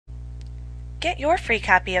Get your free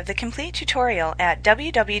copy of the complete tutorial at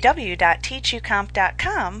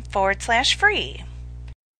www.teachucomp.com/free.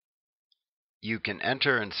 You can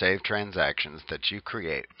enter and save transactions that you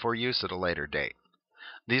create for use at a later date.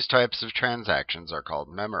 These types of transactions are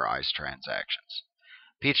called memorized transactions.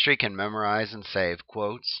 Peachtree can memorize and save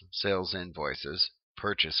quotes, sales invoices,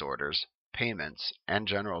 purchase orders, payments, and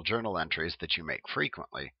general journal entries that you make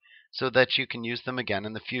frequently, so that you can use them again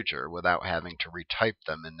in the future without having to retype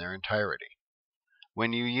them in their entirety.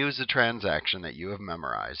 When you use a transaction that you have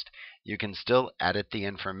memorized, you can still edit the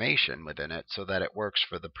information within it so that it works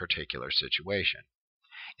for the particular situation.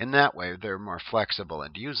 In that way, they're more flexible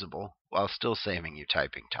and usable while still saving you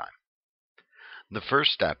typing time. The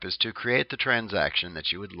first step is to create the transaction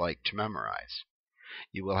that you would like to memorize.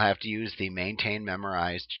 You will have to use the Maintain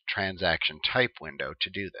Memorized Transaction Type window to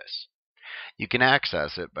do this. You can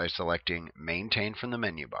access it by selecting Maintain from the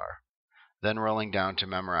menu bar, then rolling down to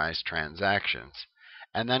Memorize Transactions,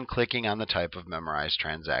 and then clicking on the type of memorized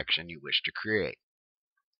transaction you wish to create.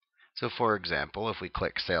 So for example, if we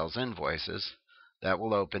click Sales Invoices, that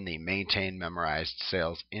will open the Maintain Memorized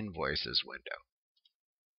Sales Invoices window.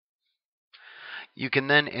 You can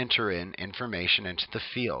then enter in information into the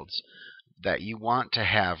fields that you want to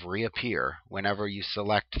have reappear whenever you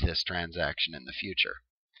select this transaction in the future.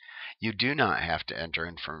 You do not have to enter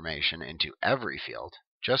information into every field,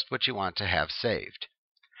 just what you want to have saved.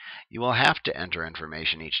 You will have to enter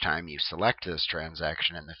information each time you select this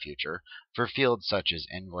transaction in the future for fields such as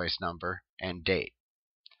invoice number and date.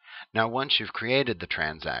 Now once you've created the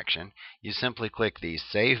transaction, you simply click the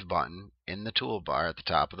Save button in the toolbar at the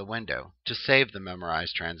top of the window to save the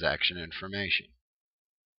memorized transaction information.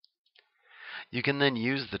 You can then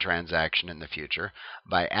use the transaction in the future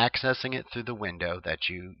by accessing it through the window that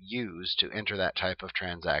you use to enter that type of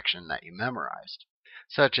transaction that you memorized,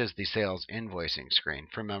 such as the sales invoicing screen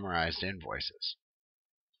for memorized invoices.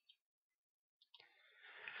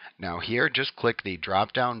 Now here, just click the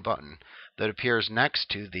drop-down button that appears next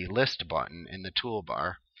to the List button in the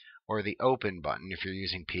toolbar, or the Open button if you're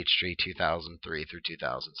using Peachtree 2003 through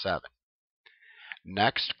 2007.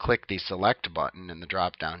 Next, click the Select button in the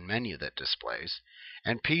drop-down menu that displays,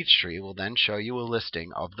 and Peachtree will then show you a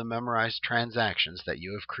listing of the memorized transactions that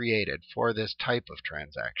you have created for this type of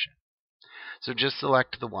transaction. So just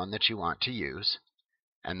select the one that you want to use,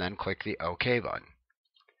 and then click the OK button.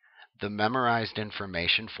 The memorized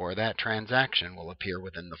information for that transaction will appear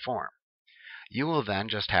within the form. You will then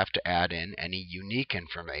just have to add in any unique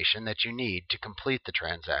information that you need to complete the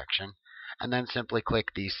transaction, and then simply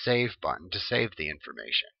click the Save button to save the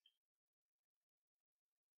information.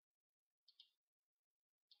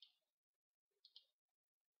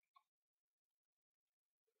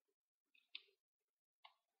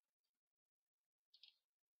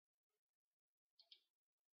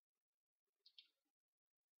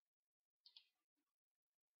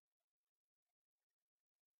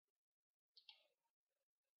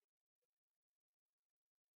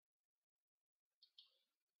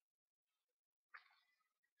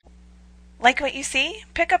 Like what you see?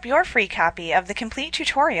 Pick up your free copy of the complete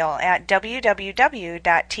tutorial at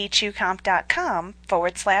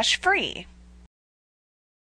www.teachucomp.com/free.